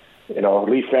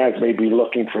 Leaf fans may be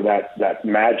looking for that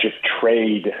magic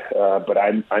trade, but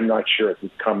I'm not sure it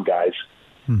would come, guys.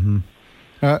 Mm-hmm.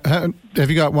 Have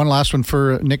you got one last one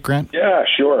for Nick Grant? Yeah,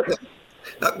 sure.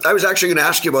 I was actually going to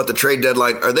ask you about the trade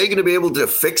deadline. Are they going to be able to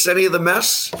fix any of the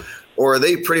mess, or are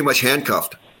they pretty much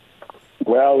handcuffed?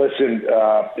 Well, listen,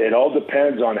 it all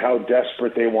depends on how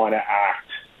desperate they want to act.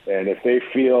 And if they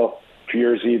feel,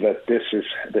 Fierzy, that this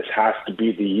has to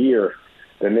be the year,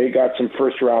 then they got some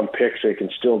first-round picks they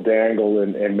can still dangle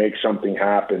and make something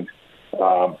happen.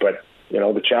 But,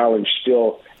 the challenge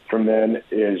still from then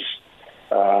is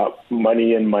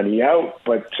money in, money out.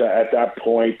 But at that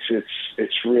point,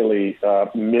 it's really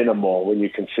minimal when you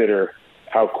consider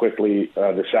how quickly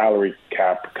the salary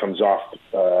cap comes off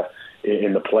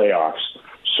in the playoffs.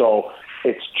 So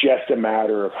it's just a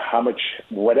matter of how much,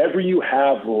 whatever you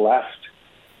have left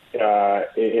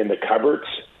in the cupboards,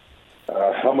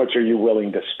 how much are you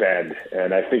willing to spend?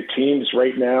 And I think teams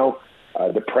right now,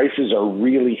 the prices are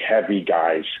really heavy,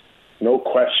 guys. No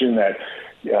question that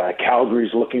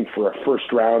Calgary's looking for a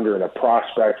first rounder and a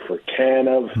prospect for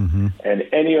Tanev and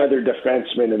any other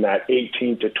defenseman in that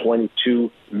 18 to 22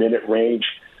 minute range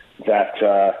that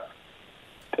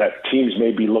teams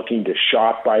may be looking to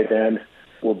shop by then.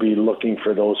 Will be looking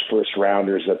for those first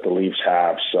rounders that the Leafs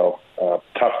have. So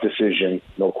tough decision,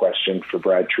 no question, for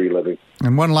Brad Treliving.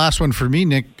 And one last one for me,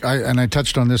 Nick, I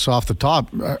touched on this off the top.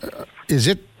 Is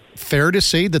it fair to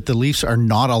say that the Leafs are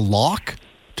not a lock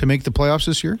to make the playoffs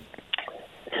this year?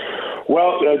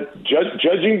 Well,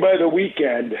 judging by the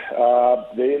weekend,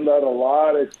 they let a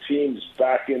lot of teams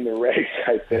back in the race,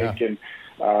 I think. Yeah. And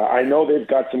I know they've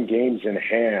got some games in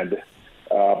hand,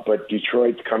 but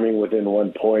Detroit's coming within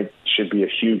 1 point should be a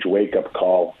huge wake-up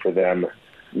call for them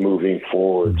moving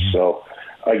forward. So,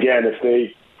 again, if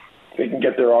they can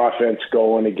get their offense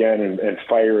going again and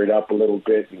fire it up a little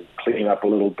bit and clean up a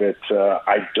little bit,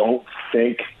 I don't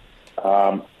think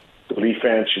the Leaf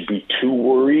fans should be too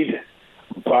worried.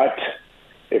 But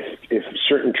if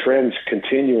certain trends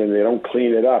continue and they don't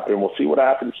clean it up, and we'll see what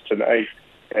happens tonight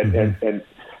and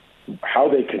how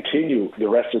they continue the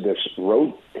rest of this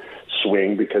road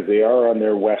swing, because they are on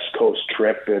their West Coast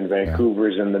trip, and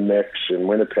Vancouver's in the mix, and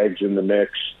Winnipeg's in the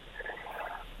mix,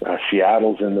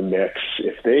 Seattle's in the mix.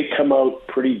 If they come out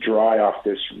pretty dry off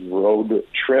this road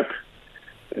trip,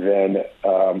 then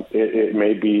it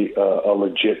may be a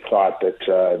legit thought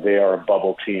that they are a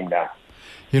bubble team now.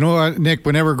 You know, Nick,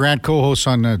 whenever Grant co-hosts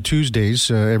on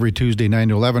Tuesdays, every Tuesday, 9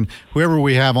 to 11, whoever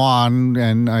we have on,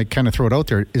 and I kind of throw it out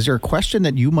there, is there a question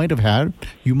that you might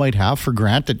have for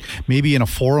Grant that maybe in a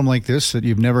forum like this that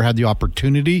you've never had the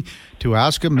opportunity to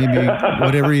ask him, maybe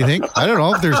whatever you think? I don't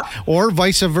know if there's, or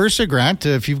vice versa, Grant,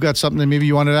 if you've got something that maybe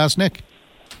you wanted to ask Nick.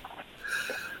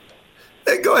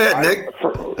 Hey, go ahead, Nick.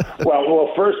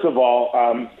 Well, first of all,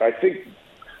 I think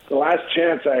The last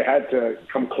chance I had to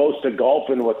come close to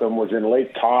golfing with him was in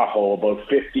Lake Tahoe about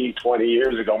 15, 20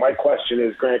 years ago. My question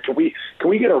is, Grant, can we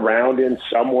get a round in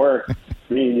somewhere,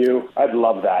 me and you? I'd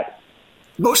love that.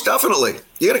 Most definitely.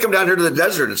 You got to come down here to the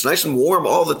desert. It's nice and warm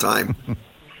all the time.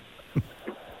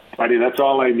 Buddy, that's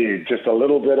all I need. Just a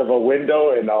little bit of a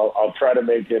window, and I'll try to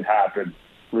make it happen.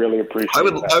 Really appreciate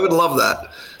it. I would love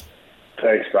that.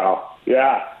 Thanks, pal.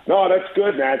 Yeah. No, that's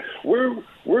good, man. We're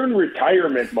in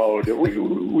retirement mode.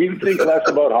 We think less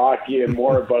about hockey and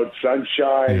more about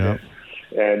sunshine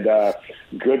and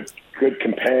good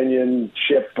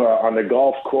companionship on the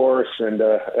golf course and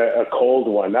a cold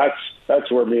one.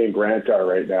 That's where me and Grant are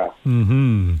right now.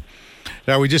 Mm-hmm.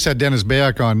 Yeah, we just had Dennis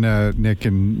Bayak on, Nick,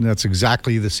 and that's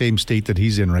exactly the same state that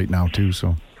he's in right now, too.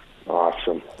 So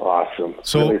awesome.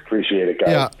 So, really appreciate it,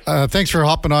 guys. Yeah, thanks for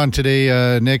hopping on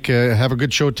today, Nick. Have a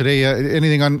good show today.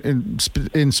 Anything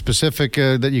in specific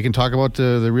that you can talk about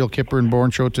the Real Kipper and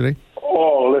Bourne show today?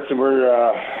 Oh, listen, we're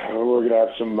gonna have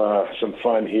some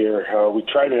fun here. We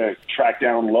try to track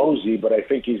down Losey, but I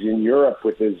think he's in Europe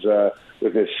with his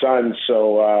son.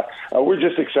 So we're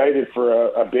just excited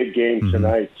for a big game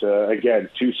tonight. Again,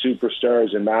 two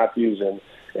superstars in Matthews and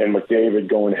McDavid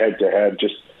going head to head.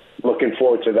 Just looking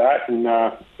forward to that and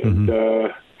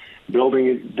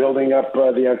building up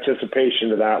the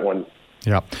anticipation of that one.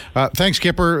 Yeah. Thanks,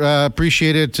 Kipper.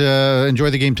 Appreciate it.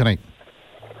 Enjoy the game tonight.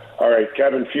 All right,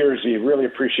 Kevin Fierzy, really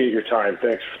appreciate your time.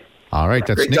 Thanks. All right.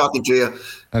 That's Great talking to you.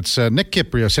 That's Nick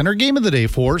Kipria, center game of the day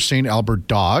for St. Albert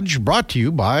Dodge, brought to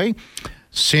you by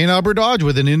St. Albert Dodge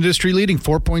with an industry-leading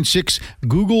 4.6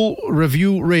 Google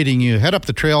review rating. You head up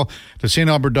the trail to St.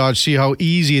 Albert Dodge, see how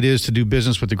easy it is to do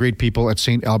business with the great people at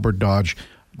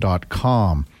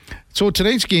stalbertdodge.com. So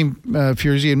today's game,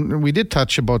 Fierzy, and we did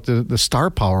touch about the star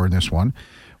power in this one.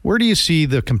 Where do you see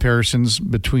the comparisons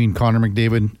between Connor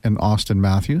McDavid and Austin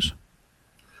Matthews?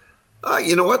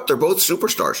 You know what? They're both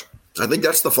superstars. I think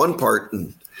that's the fun part.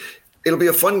 And it'll be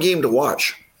a fun game to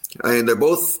watch. And they're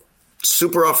both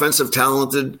super offensive,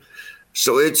 talented.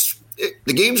 So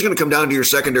the game's going to come down to your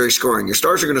secondary scoring. Your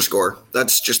stars are going to score.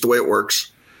 That's just the way it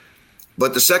works.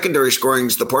 But the secondary scoring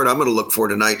is the part I'm going to look for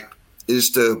tonight, is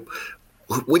to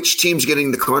which team's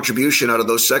getting the contribution out of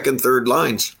those second, third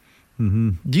lines.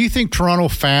 Mm-hmm. Do you think Toronto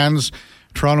fans,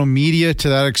 Toronto media to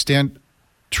that extent,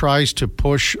 tries to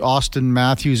push Austin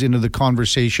Matthews into the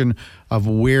conversation of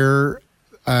where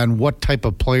and what type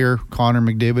of player Connor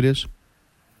McDavid is?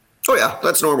 Oh, yeah,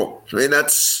 that's normal. I mean,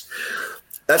 that's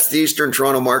the Eastern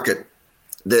Toronto market,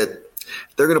 that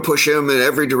they're going to push him in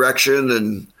every direction.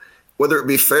 And whether it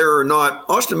be fair or not,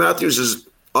 Austin Matthews is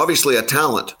obviously a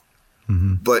talent,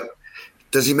 but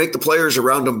does he make the players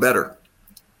around him better?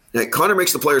 Now, Connor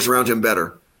makes the players around him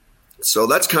better. So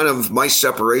that's kind of my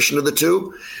separation of the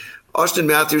two. Austin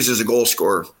Matthews is a goal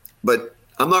scorer, but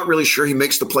I'm not really sure he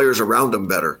makes the players around him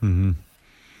better. Mm-hmm.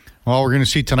 Well, we're going to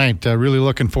see tonight. Really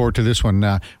looking forward to this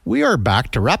one. We are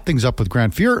back to wrap things up with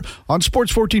Grant Fuhr on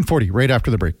Sports 1440 right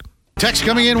after the break. Text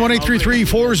coming in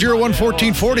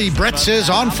 1-833-401-1440. Brett says,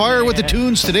 on fire with the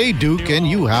tunes today, Duke, and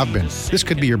you have been. This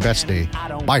could be your best day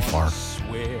by far.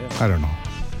 I don't know.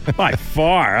 By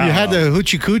far. You had the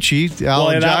Hoochie Coochie,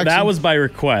 Alan Jackson. That was by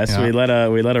request. Yeah. We let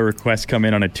a request come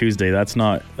in on a Tuesday. That's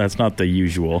not the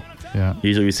usual. Yeah.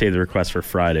 Usually we save the request for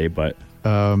Friday, but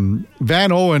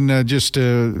Van Owen,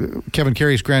 Kevin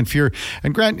Karius, Grant Fuhr.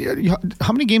 And Grant,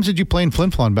 how many games did you play in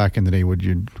Flin Flon back in the day? Would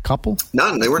you a couple?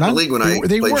 None. They weren't in the league when I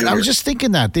played junior. I was just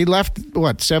thinking that. They left,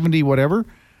 70 whatever?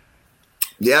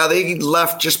 Yeah, they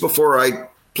left just before I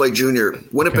played junior.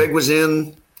 Winnipeg was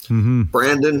in,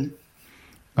 Brandon.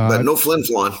 But no Flin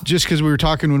Flon. Just because we were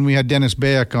talking when we had Dennis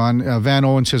Bayak on, Van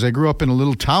Owen says, I grew up in a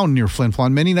little town near Flin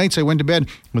Flon. Many nights I went to bed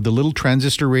with the little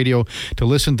transistor radio to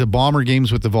listen to Bomber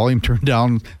games with the volume turned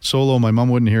down solo. My mom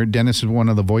wouldn't hear it. Dennis is one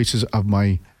of the voices of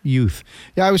my youth.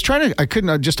 Yeah, I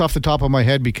couldn't, just off the top of my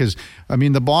head, because,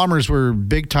 the Bombers were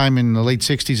big time in the late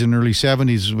 60s and early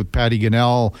 70s with Patty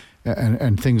Gunnell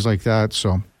and things like that.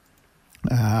 So,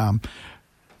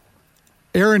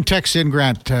 Aaron texts in,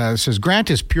 Grant says, Grant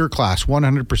is pure class,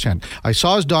 100%. I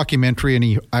saw his documentary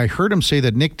and I heard him say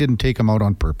that Nick didn't take him out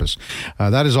on purpose.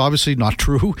 That is obviously not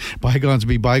true. Bygones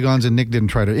be bygones, and Nick didn't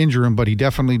try to injure him, but he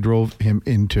definitely drove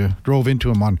into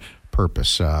him on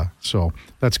purpose. So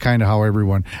that's kind of how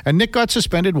everyone. And Nick got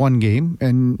suspended one game,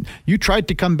 and you tried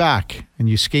to come back, and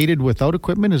you skated without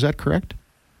equipment. Is that correct?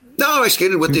 No, I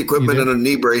skated with the equipment and a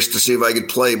knee brace to see if I could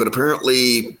play, but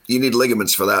apparently you need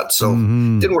ligaments for that, so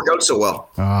it didn't work out so well.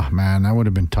 Oh, man, that would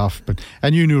have been tough.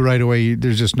 And you knew right away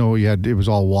there's just it was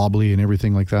all wobbly and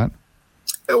everything like that?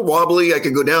 Wobbly, I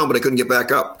could go down, but I couldn't get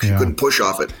back up. Yeah. Couldn't push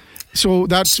off it. So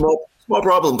that's... Small small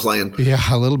problem playing. Yeah,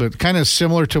 a little bit. Kind of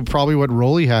similar to probably what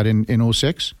Roley had in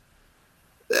 06.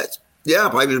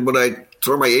 When I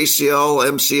tore my ACL,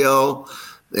 MCL,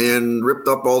 and ripped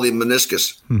up all the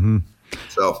meniscus. Mm-hmm.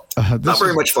 So not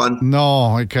very much fun.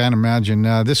 No, I can't imagine.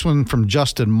 This one from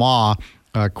Justin Ma.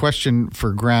 Question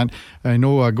for Grant. I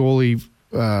know goalie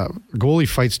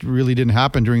fights really didn't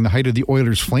happen during the height of the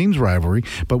Oilers-Flames rivalry,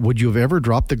 but would you have ever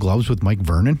dropped the gloves with Mike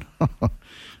Vernon?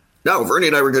 No, Vernie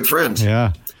and I were good friends.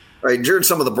 Yeah. Right, during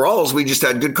some of the brawls, we just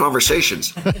had good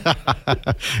conversations.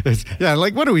 Yeah,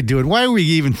 like, what are we doing? Why are we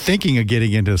even thinking of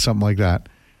getting into something like that?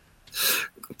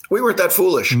 We weren't that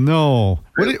foolish. No.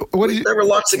 There were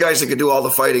lots of guys that could do all the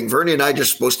fighting. Vernie and I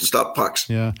just supposed to stop pucks.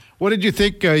 Yeah. What did you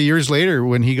think years later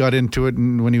when he got into it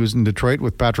and when he was in Detroit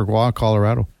with Patrick Waugh in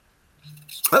Colorado?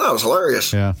 I thought it was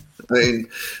hilarious. Yeah. I mean,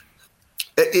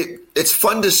 it's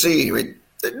fun to see. I mean,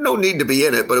 no need to be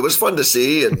in it, but it was fun to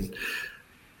see. And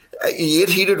you get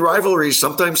heated rivalries.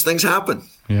 Sometimes things happen.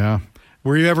 Yeah.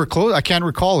 Were you ever close? I can't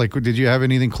recall. Like, did you have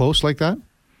anything close like that?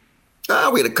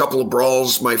 We had a couple of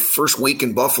brawls my first week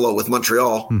in Buffalo with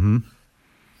Montreal. Mm-hmm.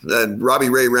 Then Robbie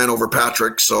Ray ran over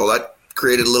Patrick, so that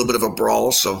created a little bit of a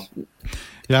brawl. So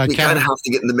yeah, we kind of have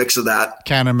to get in the mix of that.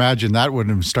 Can't imagine that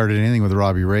wouldn't have started anything with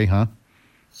Robbie Ray, huh?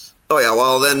 Oh, yeah.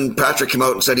 Well, then Patrick came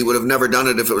out and said he would have never done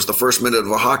it if it was the first minute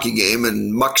of a hockey game,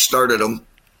 and Muck started him.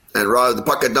 And the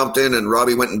puck got dumped in, and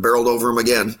Robbie went and barreled over him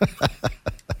again.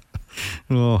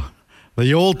 Oh,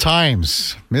 the old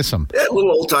times. Miss them. Yeah, a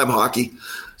little old-time hockey.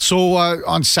 So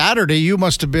on Saturday, you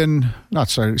must have been,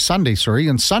 on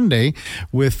Sunday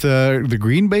with the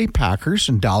Green Bay Packers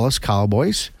and Dallas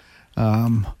Cowboys.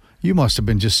 You must have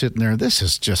been just sitting there. This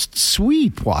is just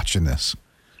sweet watching this.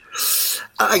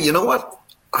 You know what?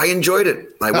 I enjoyed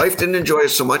it. My wife didn't enjoy it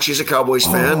so much. She's a Cowboys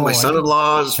fan. My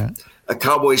son-in-law's a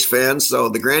Cowboys fan. So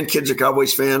the grandkids are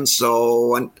Cowboys fans.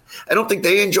 So I don't think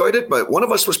they enjoyed it, but one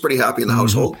of us was pretty happy in the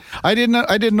household. I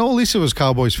didn't know Lisa was a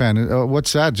Cowboys fan.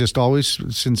 What's that? Just always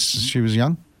since she was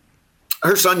young?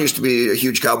 Her son used to be a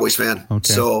huge Cowboys fan.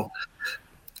 Okay. So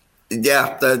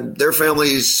yeah, their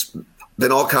family's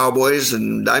been all Cowboys,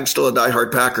 and I'm still a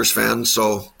diehard Packers fan.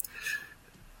 So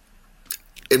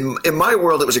in my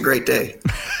world, it was a great day.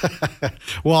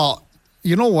 Well,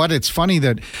 you know what? It's funny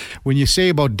that when you say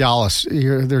about Dallas,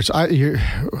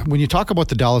 when you talk about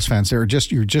the Dallas fans,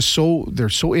 they're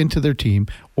so into their team,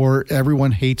 or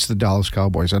everyone hates the Dallas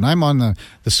Cowboys. And I'm on the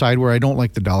side where I don't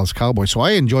like the Dallas Cowboys, so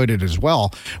I enjoyed it as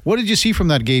well. What did you see from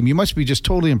that game? You must be just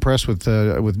totally impressed with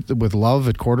Love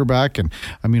at quarterback, and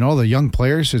I mean all the young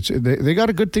players. They got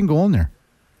a good thing going there.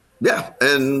 Yeah,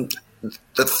 and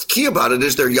the key about it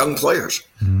is they're young players.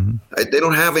 Mm-hmm. They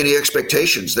don't have any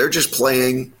expectations. They're just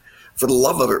playing for the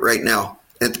love of it right now,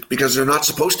 and because they're not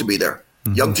supposed to be there.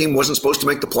 Mm-hmm. Young team wasn't supposed to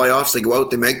make the playoffs. They go out,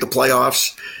 they make the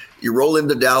playoffs. You roll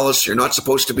into Dallas. You're not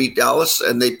supposed to beat Dallas,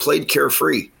 and they played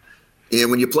carefree. And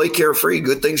when you play carefree,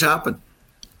 good things happen.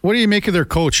 What do you make of their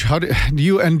coach? How do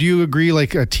you agree?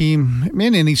 Like a team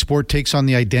in any sport takes on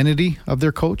the identity of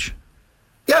their coach.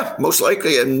 Yeah, most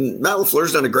likely. And Matt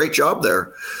LaFleur's done a great job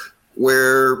there,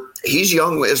 where he's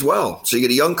young as well. So you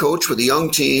get a young coach with a young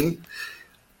team,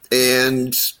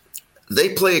 and they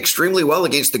play extremely well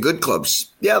against the good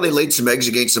clubs. Yeah, they laid some eggs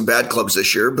against some bad clubs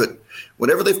this year, but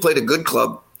whenever they've played a good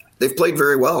club, they've played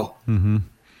very well. Mm-hmm.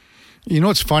 You know,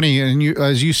 it's funny, and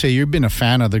as you say, you've been a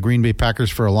fan of the Green Bay Packers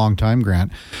for a long time,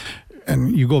 Grant.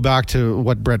 And you go back to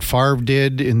what Brett Favre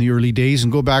did in the early days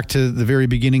and go back to the very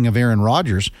beginning of Aaron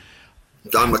Rodgers.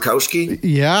 Don Majkowski.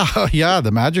 Yeah,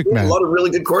 the Magic Man. A lot of really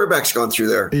good quarterbacks gone through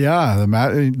there. Yeah,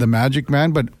 the Magic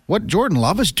Man. But what Jordan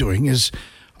Love is doing is,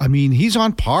 I mean, he's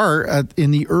on par in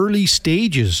the early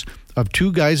stages of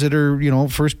two guys that are,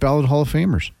 first ballot Hall of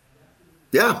Famers.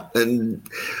 Yeah, and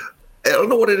I don't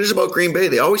know what it is about Green Bay.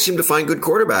 They always seem to find good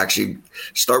quarterbacks. You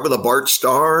start with a Bart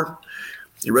Starr,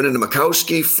 you run into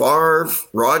Majkowski, Favre,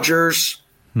 Rodgers.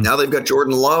 Now they've got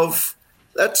Jordan Love.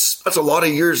 That's a lot of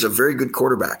years of very good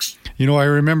quarterbacks. I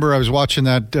remember I was watching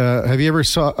that. Have you ever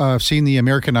seen the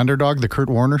American Underdog, the Kurt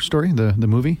Warner story, the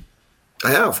movie?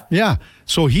 I have. Yeah.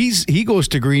 So he goes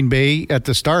to Green Bay at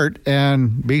the start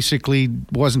and basically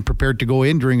wasn't prepared to go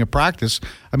in during a practice.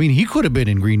 I mean, he could have been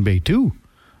in Green Bay too.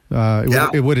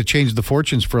 It would have changed the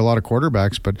fortunes for a lot of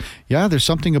quarterbacks. But yeah, there's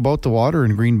something about the water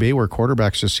in Green Bay where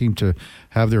quarterbacks just seem to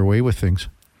have their way with things.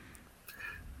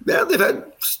 Yeah, they've had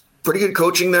pretty good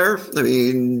coaching there. I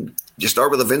mean, you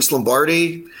start with a Vince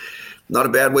Lombardi. Not a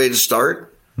bad way to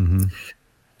start. Mm-hmm.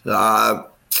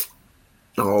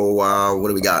 What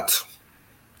do we got?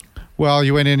 Well,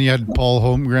 you went in, you had Paul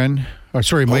Holmgren. Mike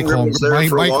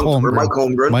Holmgren.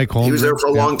 Mike Holmgren. He was there for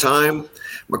a long time.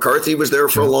 McCarthy was there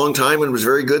for a long time and was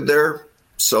very good there.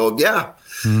 So, yeah,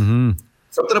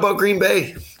 Something about Green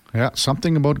Bay. Yeah,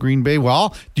 something about Green Bay.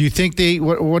 Well, do you think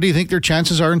what do you think their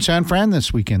chances are in San Fran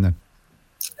this weekend then?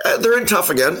 They're in tough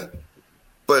again,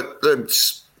 but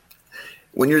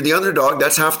when you're the underdog,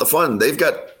 that's half the fun. They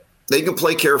can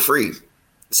play carefree.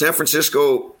 San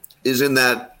Francisco is in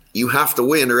that you have to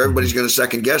win or everybody's going to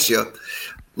second guess you. A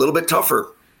little bit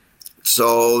tougher.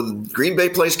 So Green Bay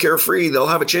plays carefree, they'll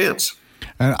have a chance.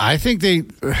 And I think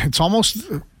it's almost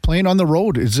playing on the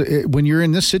road. When you're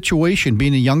in this situation,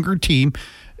 being a younger team,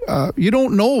 you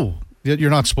don't know that you're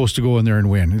not supposed to go in there and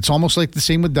win. It's almost like the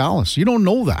same with Dallas. You don't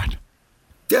know that.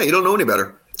 Yeah, you don't know any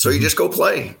better. So you just go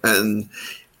play. And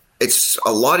it's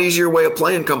a lot easier way of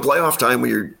playing come playoff time when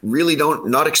you're really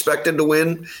not expected to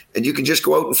win and you can just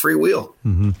go out and freewheel.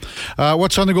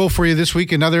 What's on the go for you this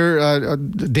week? Another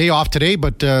day off today,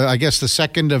 but I guess the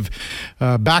second of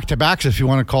back-to-backs, if you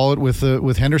want to call it,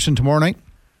 with Henderson tomorrow night?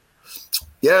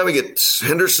 Yeah, we get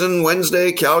Henderson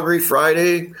Wednesday, Calgary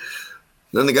Friday.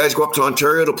 Then the guys go up to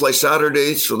Ontario to play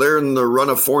Saturday, so they're in the run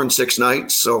of 4 and 6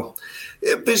 nights. So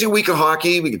busy week of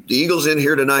hockey. We get the Eagles in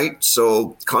here tonight,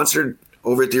 so concert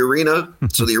over at the arena.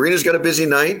 So the arena's got a busy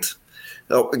night.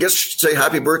 I guess I should say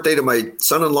happy birthday to my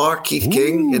son-in-law, Keith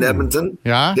King, in Edmonton.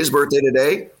 Yeah? His birthday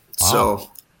today. Wow.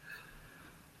 So,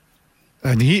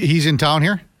 and he's in town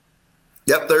here?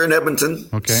 Yep, they're in Edmonton.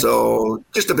 Okay. So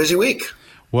just a busy week.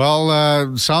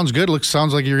 Well, sounds good.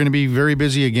 Sounds like you're going to be very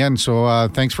busy again. So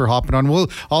thanks for hopping on.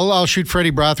 I'll shoot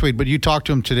Freddie Brathwaite, but you talk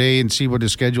to him today and see what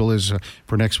his schedule is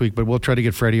for next week. But we'll try to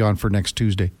get Freddie on for next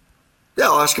Tuesday. Yeah,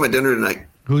 I'll ask him at dinner tonight.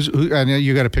 Who? I know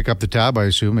you got to pick up the tab, I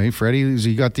assume. Hey, Freddie, has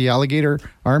he got the alligator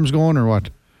arms going or what?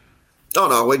 Oh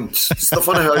no, it's the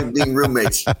fun of being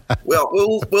roommates. Well,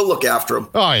 we'll look after him.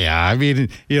 Oh yeah, I mean,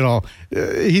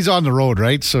 he's on the road,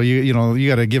 right? So you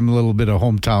got to give him a little bit of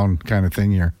hometown kind of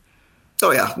thing here. Oh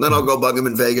yeah, and then I'll go bug him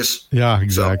in Vegas. Yeah,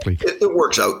 exactly. So it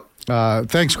works out.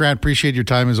 Thanks, Grant. Appreciate your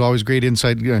time as always. Great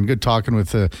insight and good talking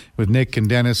with Nick and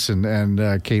Dennis and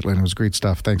Caitlin. It was great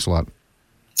stuff. Thanks a lot.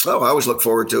 Oh, I always look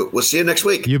forward to it. We'll see you next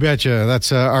week. You betcha.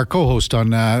 That's our co-host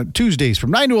on Tuesdays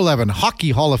from 9 to 11, Hockey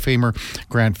Hall of Famer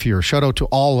Grant Fuhr. Shout out to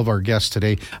all of our guests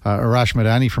today. Arash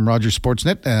Madani from Rogers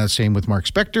Sportsnet. Same with Mark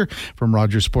Spector from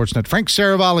Rogers Sportsnet. Frank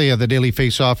Saravalli of the Daily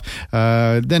Faceoff.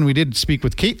 Then we did speak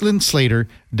with Caitlin Slater,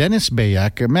 Dennis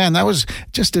Bayak. Man, that was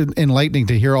just enlightening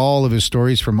to hear all of his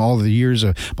stories from all of the years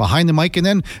behind the mic and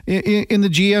then in the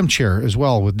GM chair as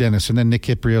well with Dennis. And then Nick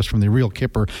Kiprios from The Real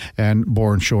Kipper and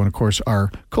Bourne Show. And, of course, our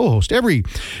co-host every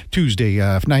Tuesday,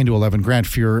 9 to 11, Grant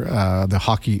Fuhr, the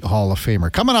Hockey Hall of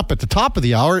Famer. Coming up at the top of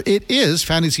the hour, it is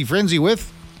Fantasy Frenzy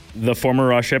with the former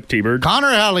Rochep T-Bird,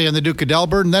 Connor Halley and the Duke of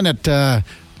Delbert. And then at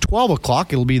 12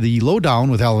 o'clock, it'll be the Lowdown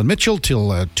with Alan Mitchell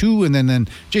till 2. And then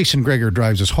Jason Greger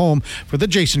drives us home for the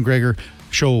Jason Greger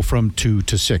Show from 2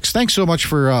 to 6. Thanks so much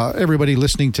for everybody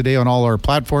listening today on all our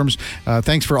platforms.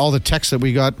 Thanks for all the texts that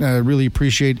we got. Really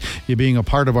appreciate you being a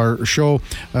part of our show.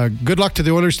 Good luck to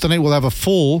the Oilers tonight. We'll have a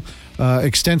full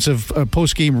extensive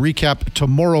post-game recap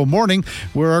tomorrow morning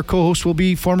where our co-host will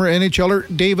be former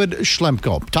NHLer David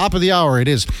Schlemko. Top of the hour, it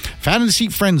is Fantasy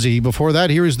Frenzy. Before that,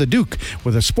 here is the Duke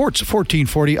with a Sports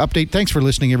 1440 update. Thanks for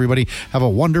listening, everybody. Have a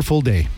wonderful day.